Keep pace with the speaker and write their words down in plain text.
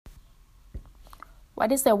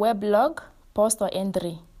What is a weblog, post, or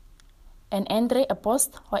entry? An entry, a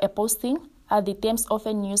post, or a posting are the terms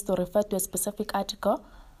often used to refer to a specific article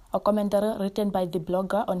or commentary written by the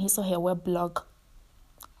blogger on his or her weblog.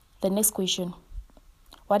 The next question.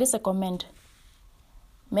 What is a comment?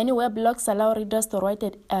 Many weblogs allow readers to write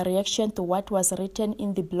a reaction to what was written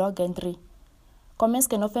in the blog entry. Comments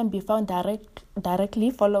can often be found directly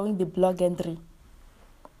following the blog entry.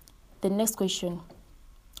 The next question.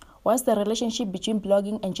 What's the relationship between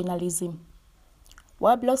blogging and journalism?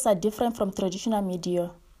 Weblogs are different from traditional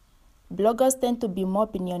media. Bloggers tend to be more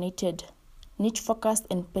opinionated, niche-focused,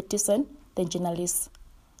 and partisan than journalists,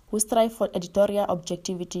 who strive for editorial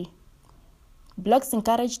objectivity. Blogs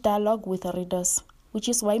encourage dialogue with readers, which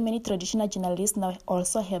is why many traditional journalists now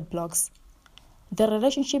also have blogs. The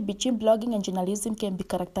relationship between blogging and journalism can be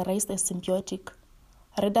characterized as symbiotic,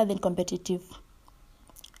 rather than competitive.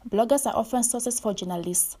 Bloggers are often sources for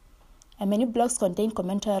journalists, and many blogs contain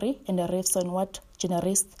commentary and riffs on what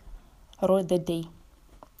journalists wrote that day.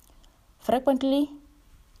 Frequently,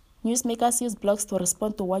 newsmakers use blogs to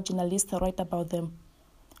respond to what journalists write about them,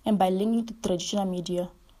 and by linking to traditional media.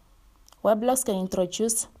 Weblogs can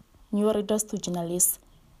introduce new readers to journalists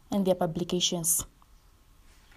and their publications.